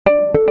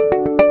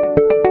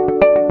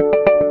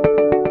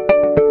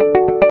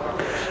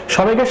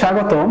সবাইকে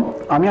স্বাগতম।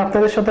 আমি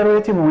আপনাদের সাথে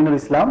রয়েছি মুমিনুল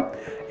ইসলাম,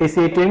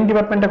 এসিআই ট্রেনিং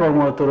ডিপার্টমেন্টে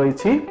কর্মরত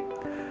রয়েছি।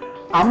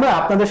 আমরা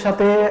আপনাদের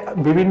সাথে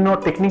বিভিন্ন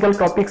টেকনিক্যাল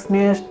টপিকস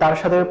নিয়ে, তার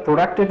সাথে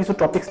প্রোডাক্টের কিছু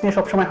টপিকস নিয়ে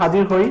সবসময়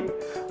হাজির হই।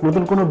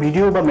 নতুন কোনো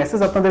ভিডিও বা মেসেজ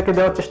আপনাদেরকে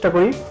দেওয়ার চেষ্টা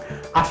করি।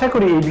 আশা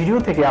করি এই ভিডিও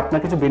থেকে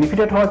আপনারা কিছু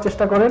বেনিফিটেড হওয়ার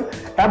চেষ্টা করেন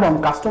এবং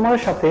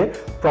কাস্টমারের সাথে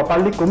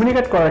প্রপারলি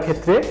কমিউনিকেট করার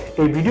ক্ষেত্রে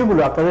এই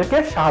ভিডিওগুলো আপনাদেরকে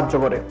সাহায্য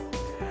করে।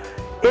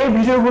 এই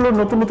ভিডিওগুলোর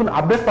নতুন নতুন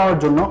আপডেট পাওয়ার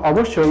জন্য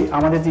অবশ্যই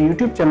আমাদের যে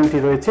ইউটিউব চ্যানেলটি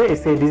রয়েছে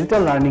এসিআই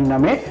ডিজিটাল লার্নিং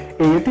নামে,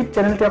 এই ইউটিউব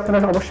চ্যানেলটি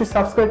আপনারা অবশ্যই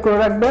সাবস্ক্রাইব করে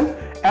রাখবেন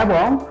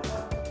এবং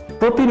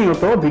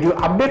প্রতিনিয়ত ভিডিও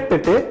আপডেট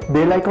পেতে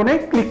বেল আইকনে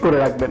ক্লিক করে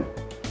রাখবেন।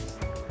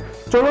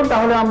 চলুন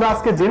তাহলে আমরা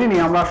আজকে জেনে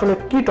নিই আমরা আসলে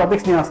কি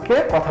টপিকস নিয়ে আজকে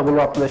কথা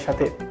বলবো আপনাদের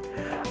সাথে।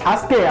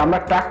 আজকে আমরা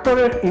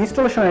ট্রাক্টরের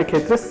ইনস্টলেশনের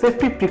ক্ষেত্রে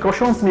সেফটি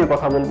প্রিকশনস নিয়ে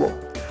কথা বলবো।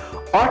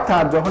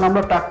 অর্থাৎ যখন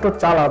আমরা ট্রাক্টর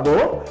চালাবো,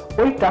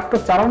 ওই ট্রাক্টর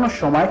চালানোর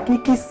সময় কি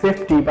কি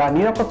সেফটি বা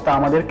নিরাপত্তা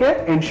আমাদেরকে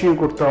এনশিওর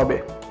করতে হবে।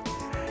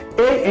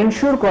 এই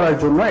এনশিওর করার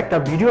জন্য একটা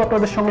ভিডিও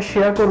আপনাদের সঙ্গে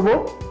শেয়ার করব।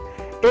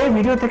 এই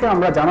ভিডিও থেকে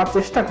আমরা জানার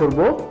চেষ্টা করব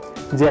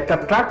যে একটা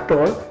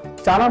ট্রাক্টর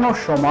চালানোর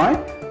সময়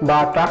বা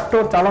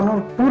ট্রাক্টর চালানোর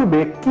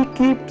পূর্বে কি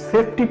কি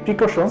সেফটি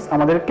প্রিকশনস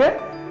আমাদেরকে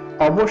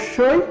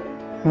অবশ্যই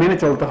মেনে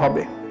চলতে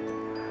হবে।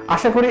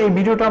 আশা করি এই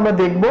ভিডিওটা আমরা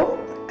দেখব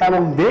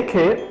এবং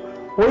দেখে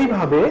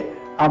ওইভাবে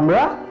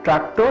আমরা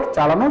ট্রাক্টর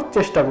চালানোর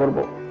চেষ্টা করব।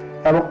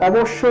 এবং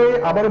অবশ্যই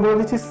আবার বলে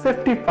দিচ্ছি,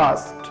 সেফটি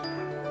ফার্স্ট।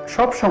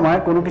 সব সময়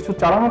কোনো কিছু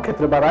চালানোর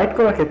ক্ষেত্রে বা রাইড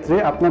করার ক্ষেত্রে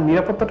আপনার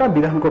নিরাপত্তাটা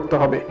বিধান করতে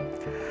হবে।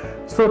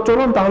 সো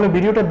চলুন তাহলে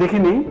ভিডিওটা দেখে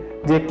নিই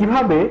যে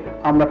কিভাবে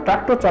আমরা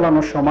ট্রাক্টর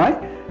চালানোর সময়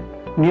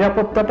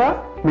নিরাপত্তাটা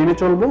মেনে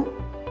চলব।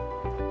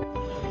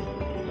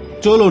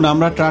 চলুন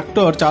আমরা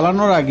ট্রাক্টর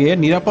চালানোর আগে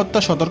নিরাপত্তা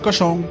সতর্ক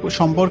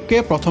সম্পর্কে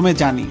প্রথমে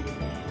জানি।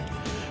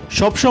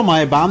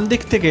 সবসময় বাম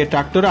দিক থেকে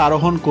ট্রাক্টরে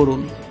আরোহণ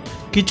করুন।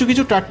 কিছু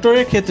কিছু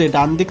ট্রাক্টরের ক্ষেত্রে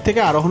ডান দিক থেকে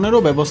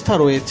আরোহণেরও ব্যবস্থা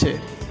রয়েছে।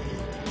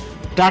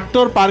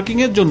 ট্রাক্টর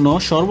পার্কিংয়ের জন্য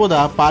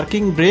সর্বদা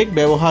পার্কিং ব্রেক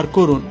ব্যবহার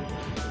করুন।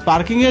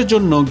 পার্কিংয়ের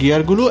জন্য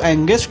গিয়ারগুলো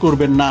এঙ্গেজ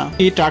করবেন না।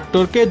 এই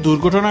ট্রাক্টরকে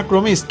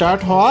দুর্ঘটনাক্রমে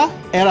স্টার্ট হওয়া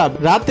এড়াবে।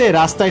 রাতে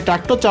রাস্তায়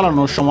ট্রাক্টর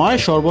চালানোর সময়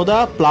সর্বদা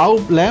প্লাউ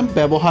ল্যাম্প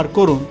ব্যবহার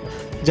করুন।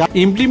 যা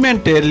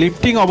ইমপ্লিমেন্টের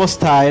লিফটিং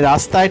অবস্থায়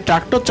রাস্তায়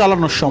ট্রাক্টর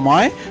চালানোর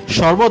সময়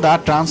সর্বদা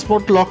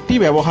ট্রান্সপোর্ট লকটি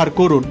ব্যবহার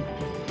করুন।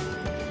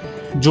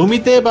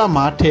 জমিতে বা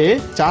মাঠে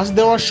চাষ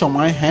দেওয়ার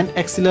সময় হ্যান্ড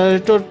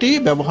অ্যাক্সিলারেটরটি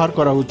ব্যবহার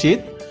করা উচিত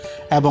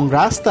এবং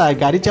রাস্তায়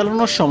গাড়ি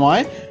চালানোর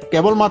সময়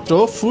কেবলমাত্র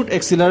ফুট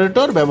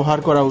অ্যাক্সিলারেটর ব্যবহার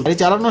করা উচিত। গাড়ি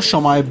চালানোর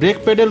সময় ব্রেক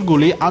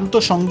প্যাডেলগুলি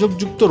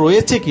আন্তঃসংযোগযুক্ত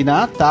রয়েছে কিনা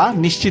তা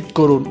নিশ্চিত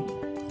করুন।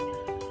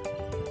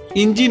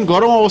 ইঞ্জিন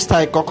গরম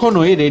অবস্থায়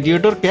কখনোই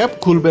রেডিয়েটর ক্যাপ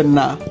খুলবেন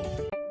না।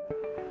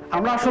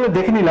 আমরা আসলে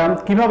দেখে নিলাম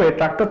কিভাবে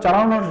ট্রাক্টর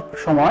চালানোর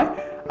সময়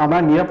আমরা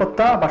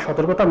নিরাপত্তা বা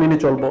সতর্কতা মেনে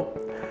চলবো।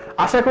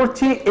 আশা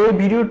করছি এই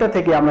ভিডিওটা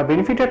থেকে আমরা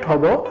বেনিফিটেড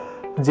হব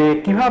যে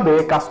কিভাবে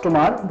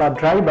কাস্টমার বা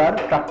ড্রাইভার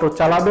ট্রাক্টর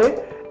চালাবে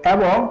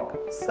এবং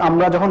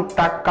আমরা যখন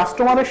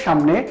কাস্টমারের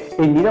সামনে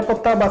এই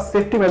নিরাপত্তা বা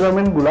সেফটি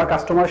মেজারমেন্টগুলো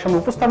কাস্টমারের সামনে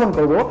উপস্থাপন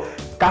করব,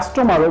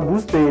 কাস্টমারও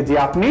বুঝবে যে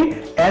আপনি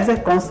অ্যাজ এ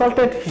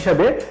কনসালটেন্ট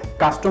হিসেবে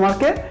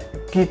কাস্টমারকে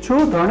কিছু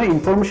ধরনের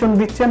ইনফরমেশন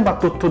দিচ্ছেন বা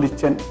তথ্য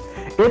দিচ্ছেন।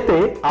 এতে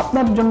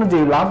আপনার জন্য যে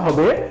লাভ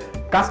হবে,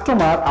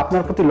 কাস্টমার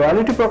আপনার প্রতি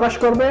লয়ালিটি প্রকাশ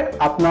করবে,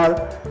 আপনার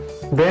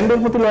ব্র্যান্ডের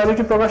প্রতি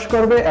লয়ালিটি প্রকাশ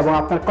করবে এবং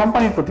আপনার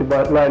কোম্পানির প্রতি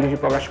লয়ালিটি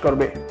প্রকাশ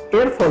করবে।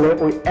 এর ফলে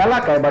ওই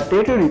এলাকায় বা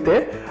টেরিটরিতে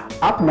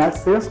আপনার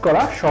সেলস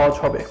করা সহজ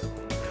হবে।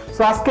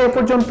 সো আজকে এ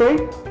পর্যন্তই।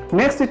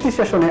 নেক্সট একটি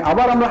সেশনে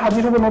আবার আমরা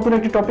হাজির হব নতুন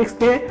একটি টপিকস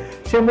নিয়ে।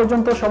 সে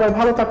পর্যন্ত সবাই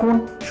ভালো থাকুন,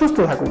 সুস্থ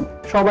থাকুন।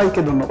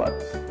 সবাইকে ধন্যবাদ।